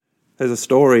There's a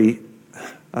story,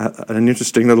 an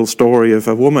interesting little story of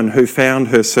a woman who found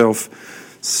herself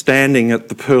standing at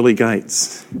the pearly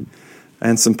gates.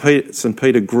 And St.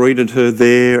 Peter greeted her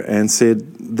there and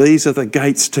said, "These are the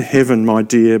gates to heaven, my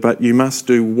dear, but you must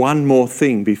do one more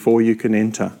thing before you can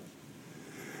enter."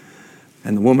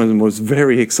 And the woman was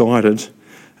very excited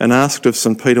and asked of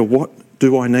St. Peter, "What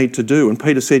do I need to do?" And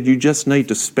Peter said, "You just need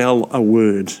to spell a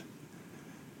word."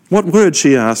 "What word?"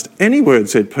 she asked. "Any word,"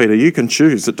 said Peter. "You can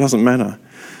choose, it doesn't matter."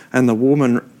 And the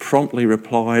woman promptly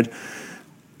replied,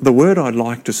 "The word I'd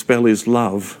like to spell is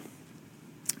love.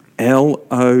 Love.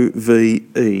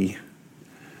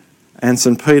 And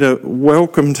St. Peter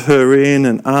welcomed her in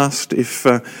and asked if,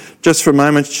 just for a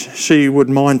moment, she would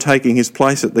mind taking his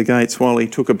place at the gates while he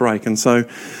took a break. And so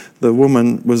the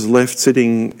woman was left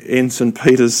sitting in St.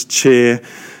 Peter's chair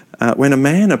when a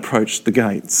man approached the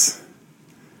gates.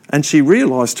 And she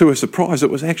realised to her surprise it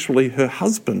was actually her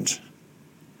husband.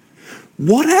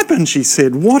 "What happened?" she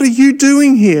said. "What are you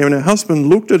doing here?" And her husband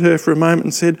looked at her for a moment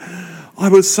and said, "I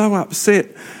was so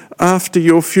upset. After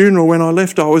your funeral, when I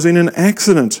left, I was in an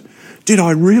accident. Did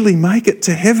I really make it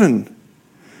to heaven?"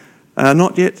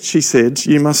 "Not yet," she said.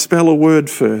 "You must spell a word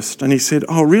first." And he said,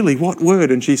 "Oh, really? What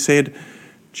word?" And she said,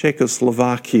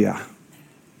 "Czechoslovakia."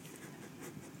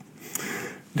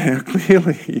 Now,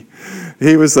 clearly,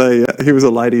 he was a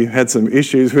lady who had some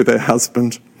issues with her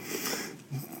husband.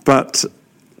 But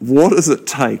what does it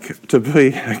take to be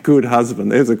a good husband?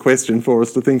 There's a question for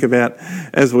us to think about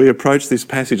as we approach this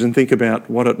passage and think about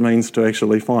what it means to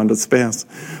actually find a spouse.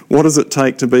 What does it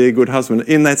take to be a good husband?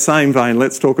 In that same vein,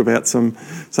 let's talk about some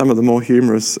of the more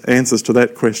humorous answers to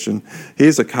that question.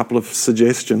 Here's a couple of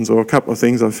suggestions or a couple of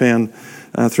things I found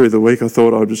through the week I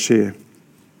thought I would share.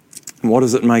 What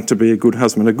does it make to be a good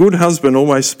husband? A good husband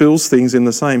always spills things in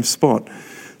the same spot,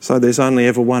 so there's only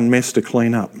ever one mess to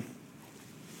clean up.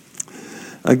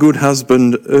 A good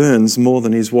husband earns more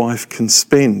than his wife can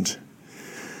spend.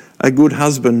 A good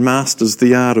husband masters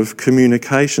the art of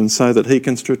communication so that he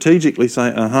can strategically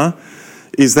say,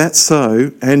 is that so?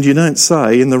 And you don't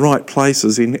say in the right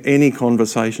places in any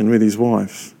conversation with his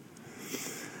wife.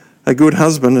 A good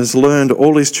husband has learned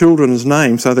all his children's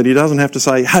names so that he doesn't have to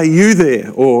say, "Hey, you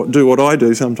there," or do what I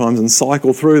do sometimes and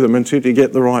cycle through them until you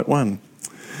get the right one.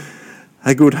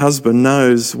 A good husband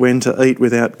knows when to eat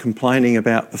without complaining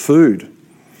about the food.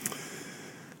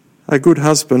 A good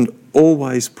husband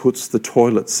always puts the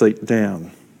toilet seat down.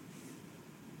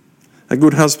 A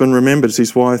good husband remembers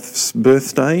his wife's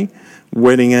birthday,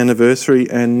 wedding anniversary,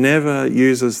 and never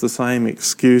uses the same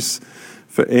excuse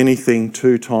for anything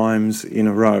 2 times in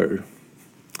a row.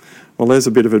 Well, there's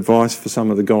a bit of advice for some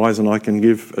of the guys, and I can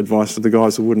give advice to the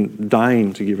guys who wouldn't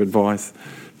deign to give advice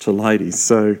to ladies.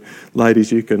 So,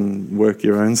 ladies, you can work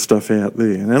your own stuff out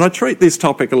there. And I treat this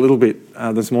topic a little bit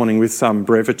this morning with some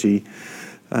brevity.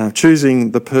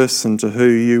 Choosing the person to who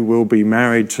you will be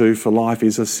married to for life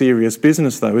is a serious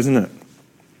business though, isn't it?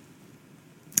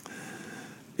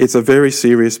 It's a very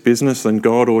serious business, and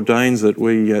God ordains that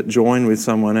we join with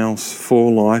someone else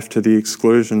for life to the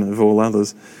exclusion of all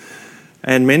others.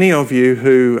 And many of you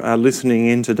who are listening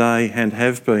in today and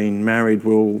have been married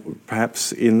will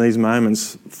perhaps in these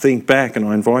moments think back, and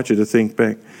I invite you to think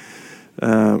back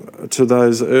to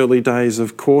those early days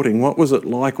of courting. What was it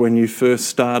like when you first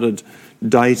started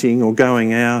dating or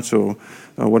going out or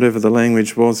whatever the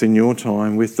language was in your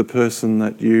time with the person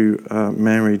that you are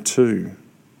married to?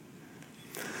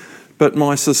 But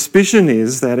my suspicion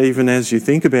is that even as you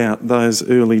think about those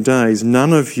early days,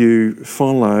 none of you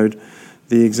followed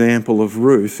the example of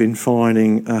Ruth in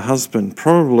finding a husband.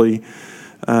 Probably,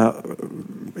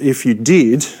 if you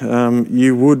did,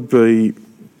 you would be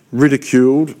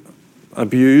ridiculed,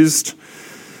 abused,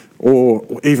 or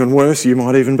even worse, you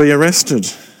might even be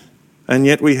arrested. And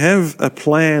yet we have a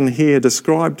plan here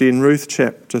described in Ruth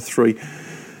chapter 3,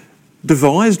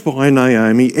 devised by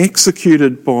Naomi,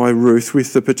 executed by Ruth,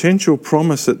 with the potential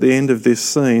promise at the end of this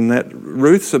scene that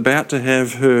Ruth's about to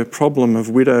have her problem of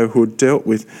widowhood dealt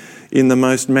with in the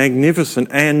most magnificent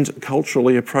and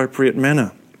culturally appropriate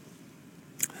manner.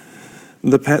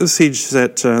 The passage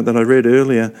that I read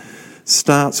earlier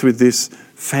starts with this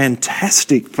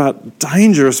fantastic but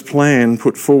dangerous plan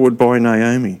put forward by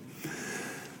Naomi.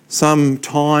 Some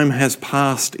time has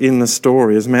passed in the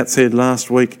story. As Matt said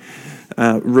last week,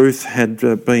 Ruth had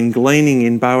been gleaning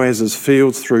in Boaz's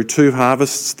fields through 2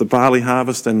 harvests, the barley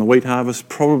harvest and the wheat harvest,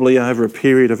 probably over a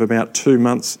period of about 2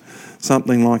 months,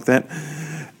 something like that.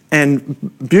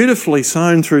 And beautifully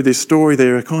sown through this story,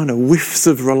 there are kind of whiffs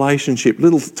of relationship,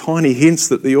 little tiny hints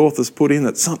that the author's put in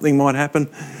that something might happen.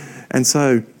 And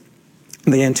so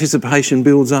the anticipation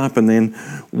builds up and then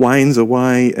wanes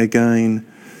away again.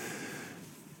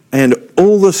 And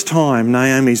all this time,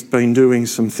 Naomi's been doing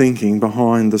some thinking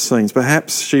behind the scenes.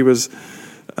 Perhaps she was,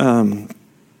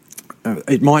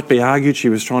 it might be argued she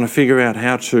was trying to figure out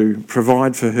how to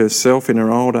provide for herself in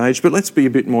her old age, but let's be a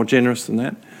bit more generous than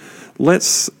that.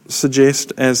 Let's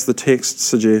suggest, as the text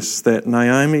suggests, that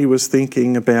Naomi was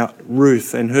thinking about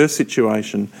Ruth and her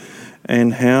situation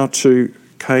and how to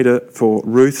cater for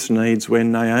Ruth's needs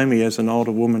when Naomi, as an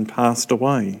older woman, passed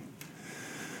away.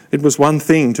 It was one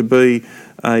thing to be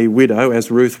a widow, as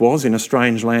Ruth was, in a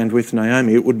strange land with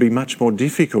Naomi. It would be much more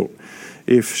difficult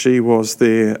if she was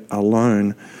there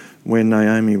alone when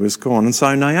Naomi was gone. And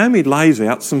so Naomi lays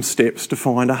out some steps to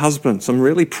find a husband, some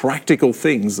really practical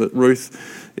things that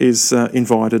Ruth is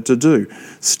invited to do.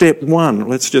 Step one,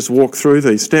 let's just walk through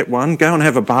these. Step one, go and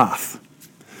have a bath.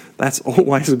 That's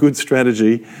always a good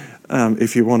strategy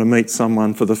if you want to meet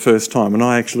someone for the first time. And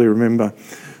I actually remember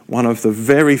one of the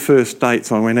very first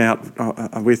dates I went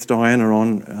out with Diana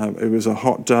on. It was a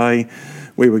hot day.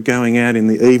 We were going out in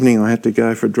the evening. I had to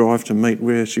go for a drive to meet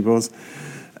where she was.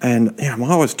 And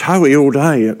I was toey all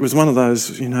day. It was one of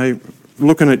those,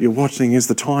 looking at your watch thinking, has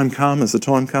the time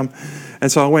come?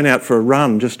 And so I went out for a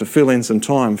run just to fill in some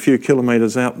time, a few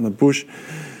kilometres out in the bush.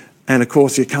 And of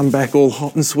course you come back all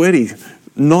hot and sweaty.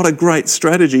 Not a great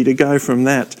strategy to go from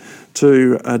that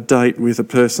to a date with a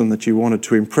person that you wanted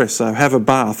to impress. So have a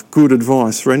bath, good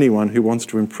advice for anyone who wants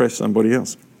to impress somebody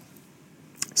else.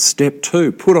 Step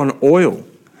two, put on oil,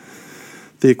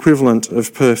 the equivalent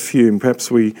of perfume.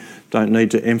 Perhaps we don't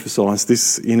need to emphasise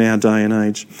this in our day and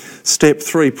age. Step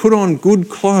three, put on good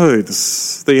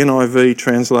clothes. The NIV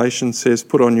translation says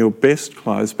put on your best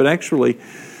clothes, but actually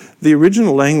the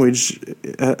original language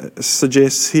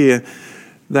suggests here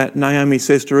that Naomi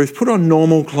says to Ruth, put on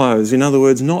normal clothes. In other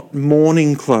words, not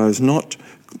mourning clothes, not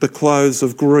the clothes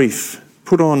of grief.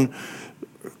 Put on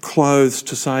clothes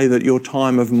to say that your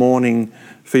time of mourning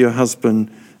for your husband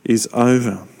is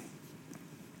over.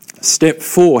 Step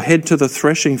four, head to the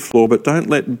threshing floor, but don't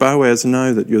let Boaz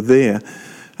know that you're there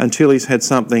until he's had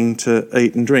something to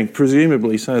eat and drink,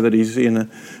 presumably so that he's in a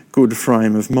good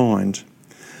frame of mind.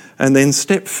 And then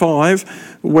step five,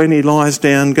 when he lies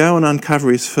down, go and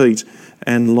uncover his feet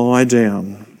and lie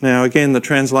down. Now again, the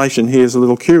translation here is a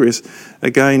little curious.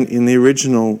 Again, in the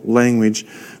original language,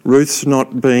 Ruth's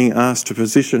not being asked to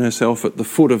position herself at the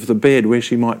foot of the bed where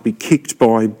she might be kicked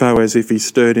by Boaz if he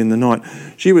stirred in the night.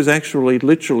 She was actually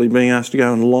literally being asked to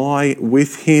go and lie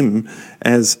with him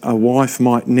as a wife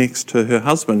might next to her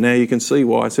husband. Now you can see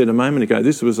why I said a moment ago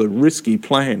this was a risky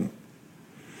plan.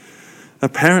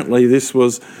 Apparently this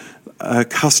was a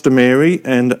customary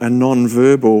and a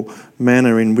non-verbal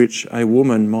manner in which a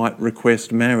woman might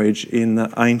request marriage in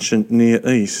the ancient Near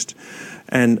East.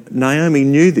 And Naomi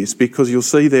knew this because you'll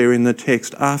see there in the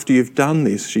text, after you've done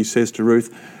this, she says to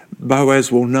Ruth,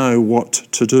 Boaz will know what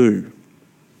to do.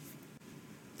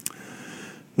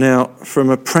 Now, from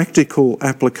a practical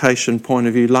application point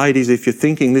of view, ladies, if you're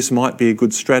thinking this might be a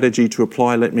good strategy to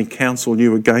apply, let me counsel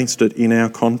you against it in our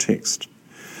context.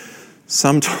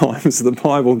 Sometimes the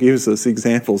Bible gives us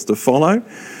examples to follow.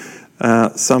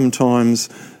 Sometimes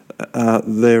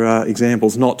there are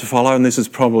examples not to follow, and this is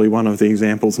probably one of the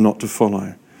examples not to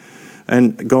follow.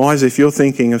 And guys, if you're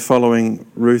thinking of following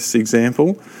Ruth's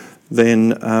example,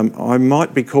 then I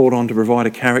might be called on to provide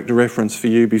a character reference for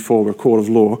you before a court of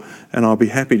law, and I'll be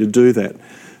happy to do that.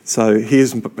 So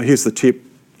here's the tip,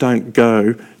 don't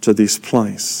go to this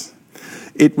place.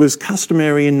 It was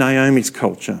customary in Naomi's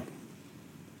culture,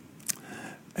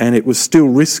 and it was still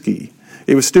risky.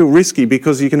 It was still risky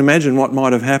because you can imagine what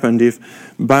might have happened if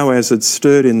Boaz had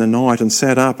stirred in the night and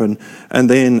sat up and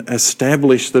then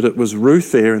established that it was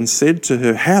Ruth there and said to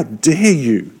her, how dare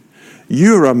you?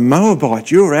 You're a Moabite,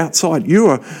 you're outside,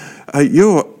 you're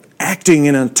acting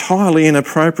in an entirely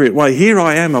inappropriate way. Here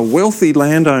I am, a wealthy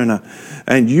landowner,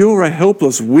 and you're a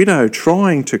helpless widow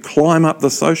trying to climb up the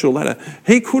social ladder.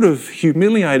 He could have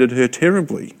humiliated her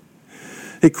terribly.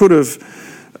 He could have,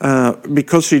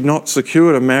 because she'd not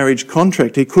secured a marriage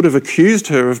contract, he could have accused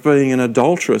her of being an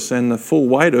adulteress, and the full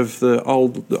weight of the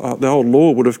old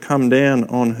law would have come down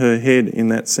on her head in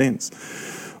that sense.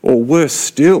 Or worse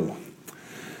still,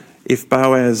 if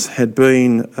Boaz had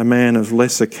been a man of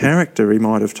lesser character, he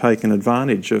might have taken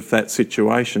advantage of that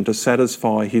situation to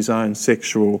satisfy his own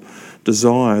sexual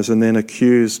desires and then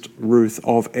accused Ruth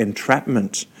of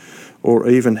entrapment or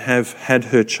even have had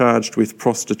her charged with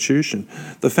prostitution.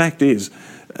 The fact is,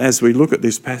 as we look at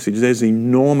this passage, there's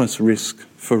enormous risk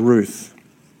for Ruth.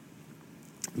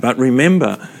 But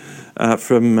remember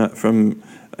from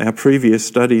our previous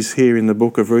studies here in the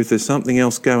book of Ruth, there's something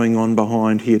else going on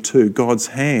behind here too. God's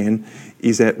hand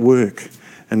is at work,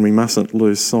 and we mustn't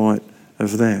lose sight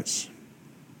of that.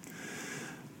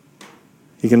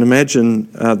 You can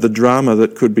imagine the drama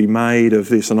that could be made of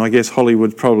this, and I guess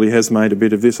Hollywood probably has made a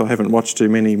bit of this. I haven't watched too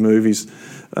many movies,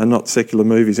 not secular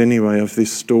movies anyway, of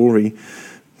this story.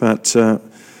 But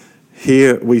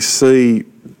here we see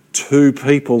two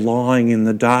people lying in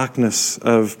the darkness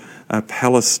of a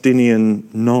Palestinian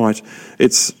night.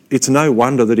 It's no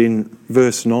wonder that in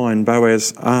verse 9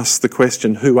 Boaz asks the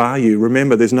question, "Who are you?"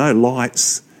 Remember, there's no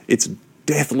lights. It's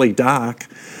deathly dark.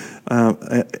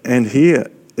 And here,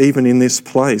 even in this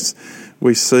place,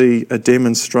 we see a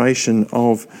demonstration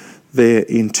of their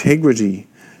integrity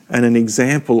and an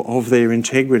example of their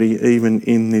integrity even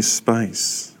in this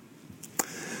space.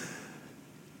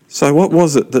 So what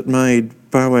was it that made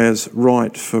Boaz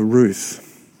right for Ruth?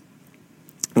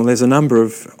 Well, there's a number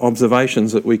of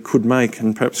observations that we could make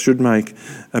and perhaps should make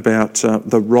about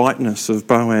the rightness of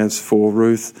Boaz for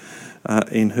Ruth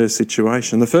in her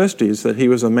situation. The first is that he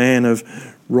was a man of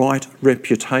right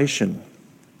reputation.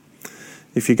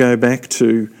 If you go back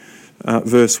to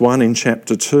verse 1 in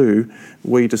chapter 2,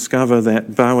 we discover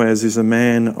that Boaz is a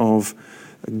man of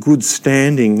good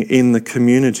standing in the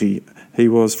community. He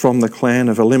was from the clan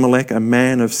of Elimelech, a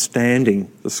man of standing,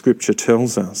 the scripture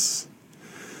tells us.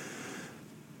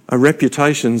 A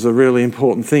reputation's a really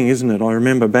important thing, isn't it? I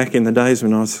remember back in the days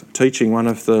when I was teaching, one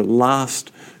of the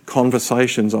last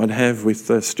conversations I'd have with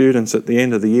the students at the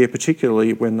end of the year,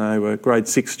 particularly when they were grade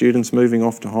 6 students moving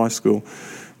off to high school,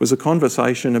 was a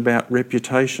conversation about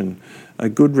reputation. A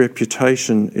good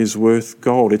reputation is worth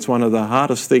gold. It's one of the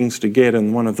hardest things to get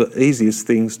and one of the easiest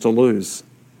things to lose.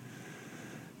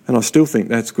 And I still think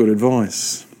that's good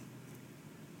advice.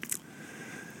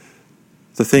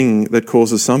 The thing that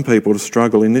causes some people to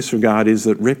struggle in this regard is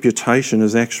that reputation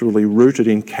is actually rooted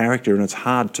in character, and it's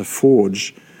hard to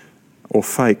forge or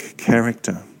fake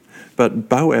character. But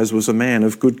Boaz was a man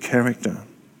of good character.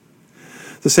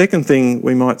 The second thing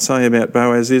we might say about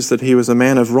Boaz is that he was a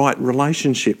man of right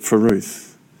relationship for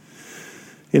Ruth.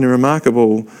 In a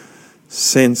remarkable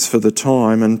sense for the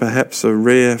time, and perhaps a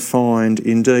rare find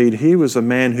indeed, he was a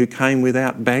man who came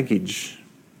without baggage.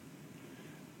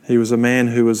 He was a man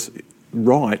who was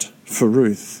right for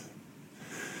Ruth.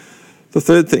 The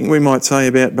third thing we might say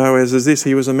about Boaz is this: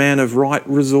 he was a man of right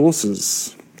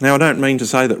resources. Now, I don't mean to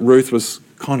say that Ruth was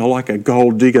kind of like a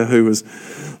gold digger who was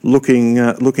looking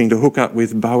to hook up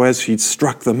with Boaz. She'd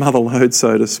struck the mother lode,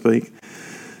 so to speak.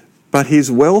 But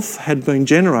his wealth had been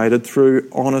generated through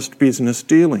honest business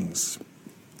dealings.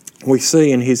 We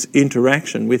see in his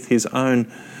interaction with his own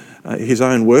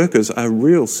workers a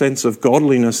real sense of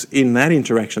godliness in that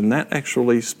interaction. That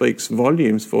actually speaks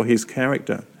volumes for his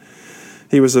character.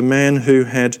 He was a man who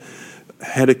had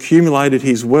accumulated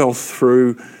his wealth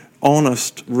through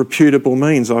honest, reputable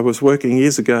means. I was working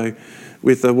years ago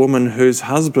with a woman whose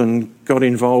husband got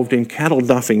involved in cattle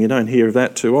duffing. You don't hear of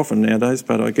that too often nowadays,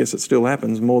 but I guess it still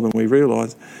happens more than we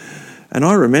realise. And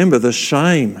I remember the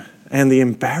shame and the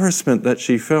embarrassment that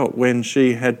she felt when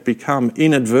she had become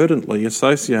inadvertently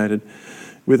associated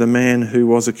with a man who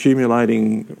was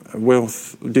accumulating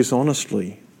wealth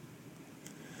dishonestly.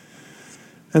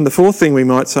 And the fourth thing we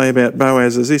might say about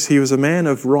Boaz is this: he was a man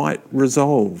of right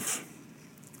resolve.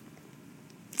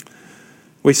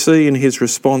 We see in his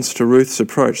response to Ruth's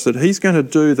approach that he's going to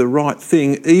do the right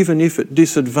thing even if it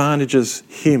disadvantages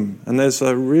him. And there's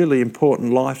a really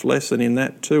important life lesson in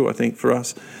that too, I think, for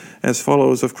us as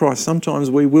followers of Christ.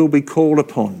 Sometimes we will be called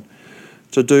upon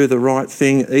to do the right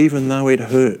thing even though it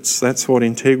hurts. That's what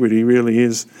integrity really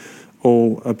is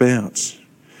all about.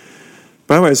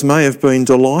 Boaz may have been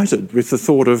delighted with the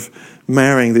thought of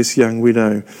marrying this young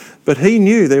widow, but he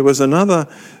knew there was another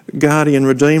guardian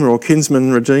redeemer or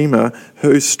kinsman redeemer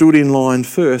who stood in line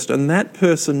first, and that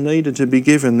person needed to be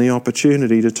given the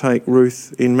opportunity to take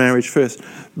Ruth in marriage first.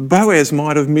 Boaz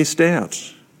might have missed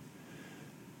out,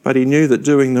 but he knew that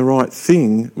doing the right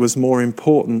thing was more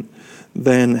important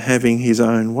than having his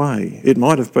own way. It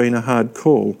might have been a hard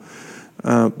call,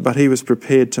 but he was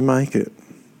prepared to make it.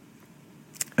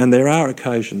 And there are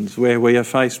occasions where we are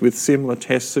faced with similar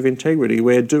tests of integrity,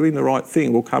 where doing the right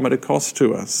thing will come at a cost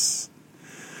to us.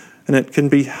 And it can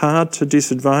be hard to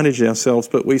disadvantage ourselves,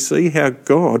 but we see how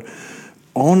God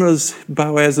honours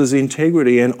Boaz's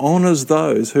integrity and honours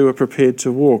those who are prepared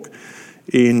to walk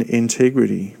in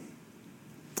integrity.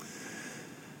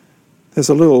 There's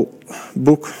a little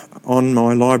book on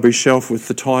my library shelf with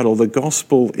the title The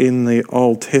Gospel in the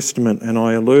Old Testament, and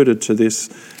I alluded to this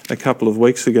a couple of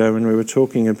weeks ago when we were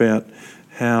talking about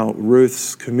how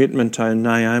Ruth's commitment to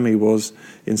Naomi was,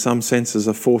 in some senses,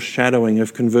 a foreshadowing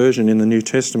of conversion in the New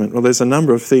Testament. Well, there's a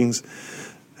number of things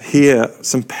here,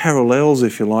 some parallels,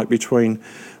 if you like, between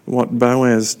what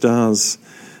Boaz does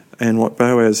and what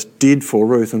Boaz did for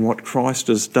Ruth and what Christ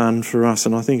has done for us.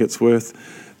 And I think it's worth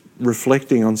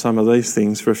reflecting on some of these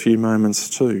things for a few moments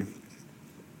too.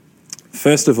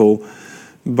 First of all,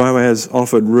 Boaz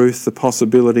offered Ruth the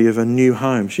possibility of a new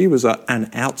home. She was an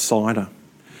outsider.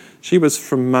 She was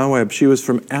from Moab. She was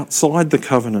from outside the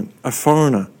covenant, a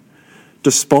foreigner,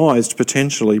 despised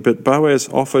potentially, but Boaz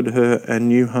offered her a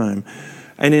new home.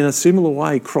 And in a similar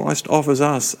way, Christ offers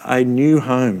us a new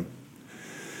home.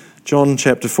 John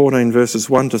chapter 14 verses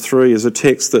 1 to 3 is a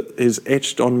text that is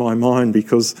etched on my mind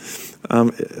because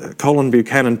Colin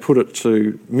Buchanan put it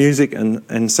to music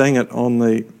and sang it on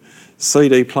the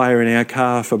CD player in our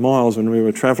car for miles when we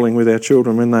were travelling with our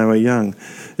children when they were young.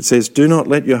 It says, "Do not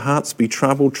let your hearts be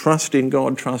troubled. Trust in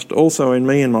God. Trust also in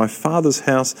me. In my Father's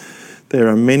house there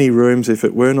are many rooms. If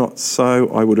it were not so,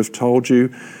 I would have told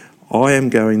you. I am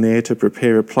going there to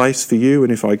prepare a place for you.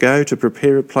 And if I go to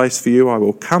prepare a place for you, I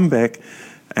will come back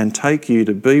and take you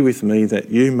to be with me, that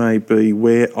you may be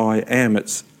where I am."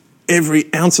 It's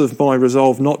every ounce of my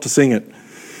resolve not to sing it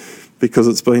because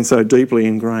it's been so deeply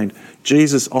ingrained.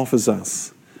 Jesus offers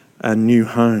us a new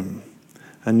home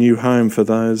for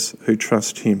those who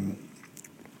trust him.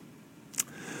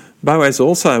 Boaz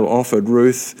also offered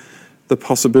Ruth the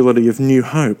possibility of new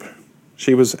hope.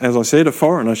 She was, as I said, a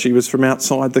foreigner. She was from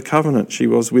outside the covenant. She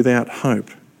was without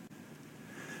hope.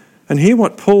 And hear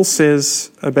what Paul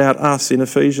says about us in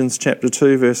Ephesians chapter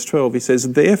 2, verse 12. He says,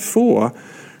 "Therefore,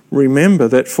 remember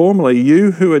that formerly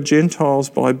you who are Gentiles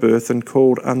by birth and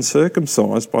called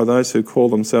uncircumcised by those who call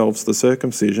themselves the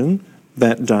circumcision,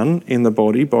 that done in the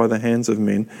body by the hands of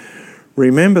men,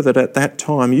 remember that at that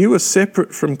time you were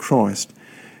separate from Christ,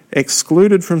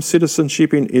 excluded from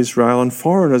citizenship in Israel and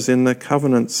foreigners to the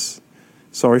covenants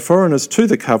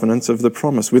of the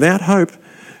promise, without hope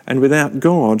and without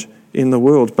God in the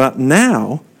world. But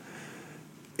now,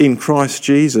 in Christ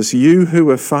Jesus, you who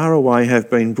were far away have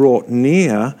been brought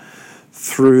near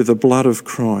through the blood of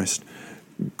Christ."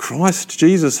 Christ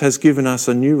Jesus has given us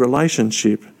a new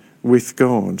relationship with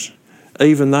God,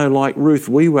 even though, like Ruth,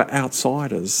 we were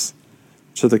outsiders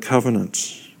to the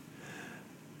covenant.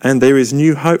 And there is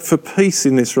new hope for peace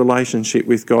in this relationship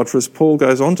with God. For as Paul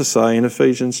goes on to say in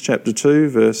Ephesians chapter 2,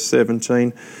 verse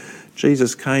 17,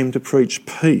 Jesus came to preach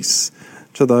peace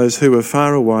to those who were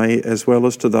far away as well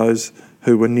as to those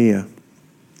who were near.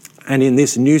 And in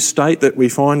this new state that we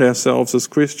find ourselves as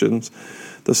Christians,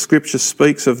 the Scripture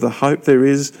speaks of the hope there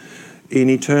is in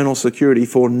eternal security,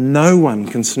 for no one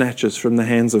can snatch us from the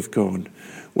hands of God.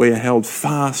 We are held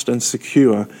fast and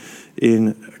secure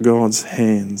in God's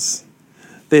hands.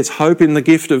 There's hope in the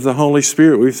gift of the Holy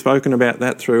Spirit. We've spoken about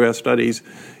that through our studies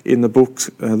in the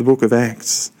book of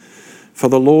Acts. For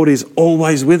the Lord is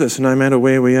always with us, no matter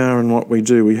where we are and what we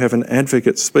do. We have an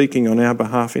advocate speaking on our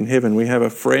behalf in heaven. We have a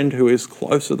friend who is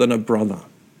closer than a brother.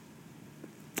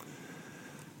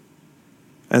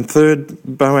 And third,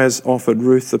 Boaz offered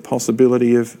Ruth the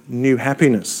possibility of new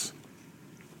happiness.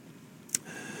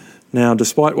 Now,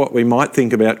 despite what we might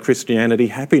think about Christianity,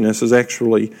 happiness is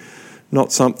actually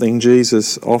not something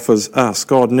Jesus offers us.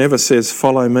 God never says,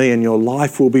 "Follow me and your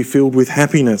life will be filled with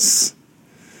happiness."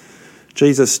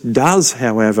 Jesus does,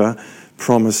 however,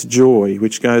 promise joy,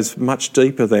 which goes much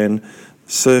deeper than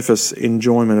surface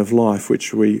enjoyment of life,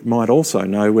 which we might also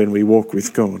know when we walk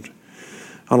with God.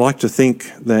 I like to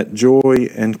think that joy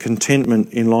and contentment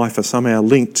in life are somehow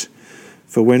linked,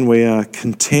 for when we are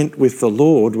content with the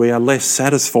Lord, we are less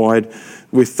satisfied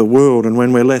with the world, and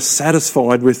when we're less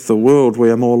satisfied with the world, we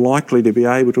are more likely to be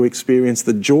able to experience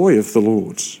the joy of the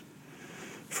Lord.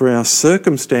 For our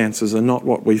circumstances are not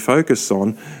what we focus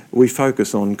on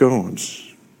God.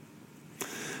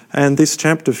 And this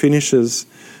chapter finishes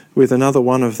with another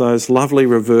one of those lovely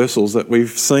reversals that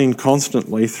we've seen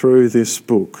constantly through this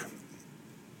book.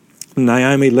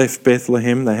 Naomi left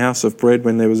Bethlehem, the house of bread,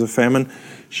 when there was a famine.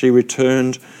 She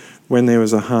returned when there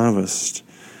was a harvest.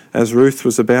 As Ruth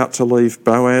was about to leave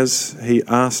Boaz, he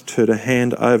asked her to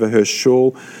hand over her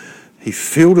shawl. He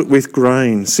filled it with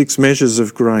grain, 6 measures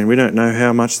of grain. We don't know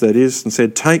how much that is, and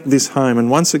said, "Take this home." And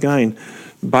once again,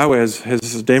 Boaz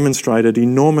has demonstrated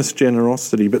enormous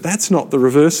generosity. But that's not the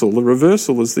reversal. The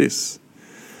reversal is this.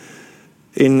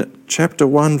 In chapter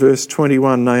 1, verse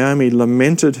 21, Naomi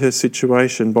lamented her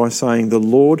situation by saying the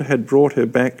Lord had brought her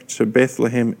back to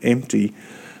Bethlehem empty.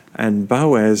 And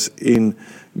Boaz, in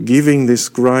giving this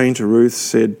grain to Ruth,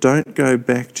 said, "Don't go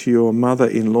back to your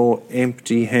mother-in-law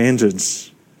empty-handed."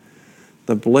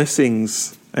 The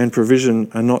blessings and provision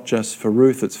are not just for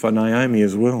Ruth, it's for Naomi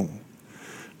as well.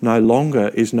 No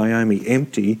longer is Naomi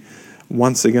empty.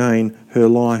 Once again, her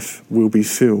life will be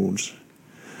filled.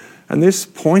 And this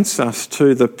points us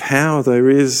to the power there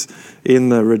is in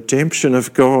the redemption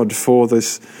of God for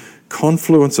this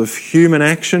confluence of human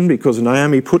action, because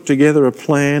Naomi put together a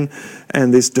plan,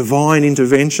 and this divine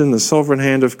intervention, the sovereign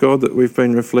hand of God that we've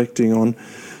been reflecting on,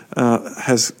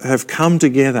 have come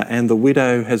together, and the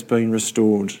widow has been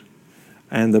restored,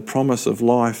 and the promise of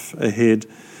life ahead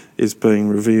is being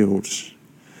revealed.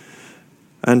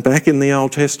 And back in the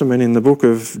Old Testament, in the book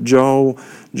of Joel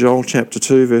chapter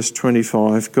 2, verse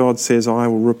 25, God says, I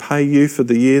will repay you for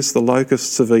the years the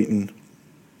locusts have eaten.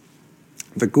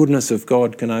 The goodness of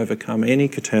God can overcome any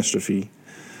catastrophe,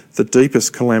 the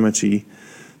deepest calamity,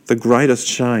 the greatest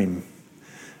shame,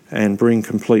 and bring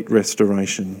complete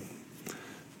restoration.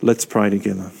 Let's pray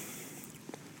together.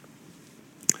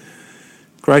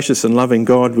 Gracious and loving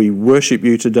God, we worship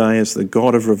you today as the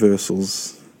God of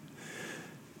reversals.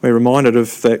 We're reminded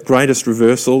of that greatest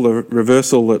reversal, the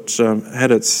reversal that had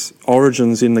its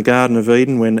origins in the Garden of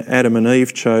Eden when Adam and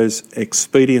Eve chose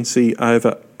expediency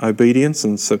over obedience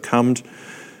and succumbed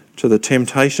to the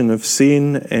temptation of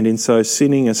sin, and in so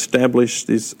sinning established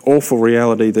this awful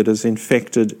reality that has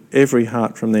infected every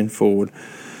heart from then forward.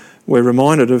 We're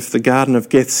reminded of the Garden of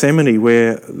Gethsemane,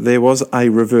 where there was a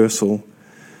reversal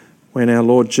when our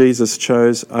Lord Jesus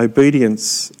chose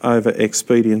obedience over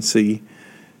expediency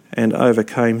and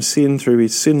overcame sin through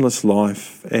his sinless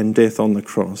life and death on the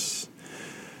cross.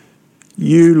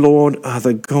 You, Lord, are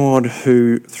the God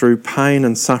who through pain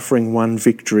and suffering won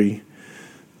victory,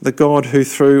 the God who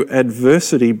through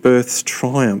adversity births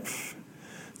triumph,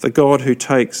 the God who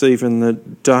takes even the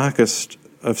darkest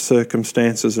of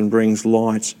circumstances and brings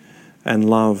light and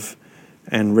love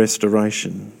and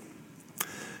restoration.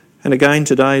 And again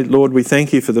today, Lord, we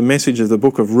thank you for the message of the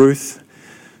book of Ruth,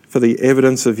 for the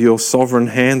evidence of your sovereign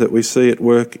hand that we see at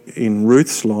work in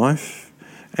Ruth's life.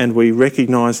 And we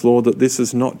recognise, Lord, that this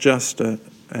is not just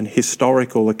an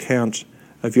historical account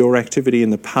of your activity in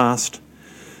the past,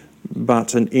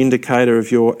 but an indicator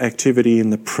of your activity in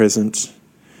the present.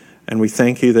 And we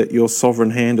thank you that your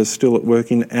sovereign hand is still at work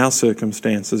in our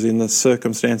circumstances, in the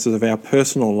circumstances of our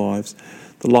personal lives,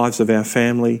 the lives of our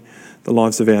family, the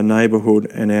lives of our neighbourhood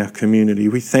and our community.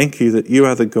 We thank you that you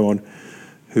are the God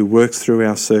who works through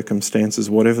our circumstances,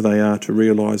 whatever they are, to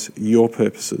realise your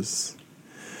purposes.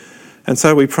 And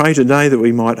so we pray today that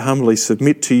we might humbly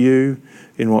submit to you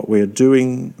in what we're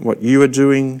doing, what you are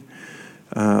doing,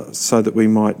 so that we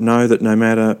might know that no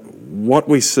matter what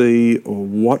we see or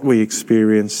what we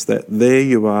experience, that there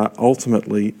you are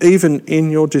ultimately, even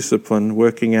in your discipline,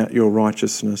 working out your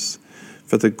righteousness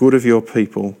for the good of your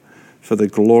people, for the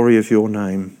glory of your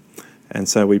name. And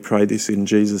so we pray this in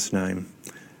Jesus' name.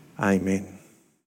 Amen.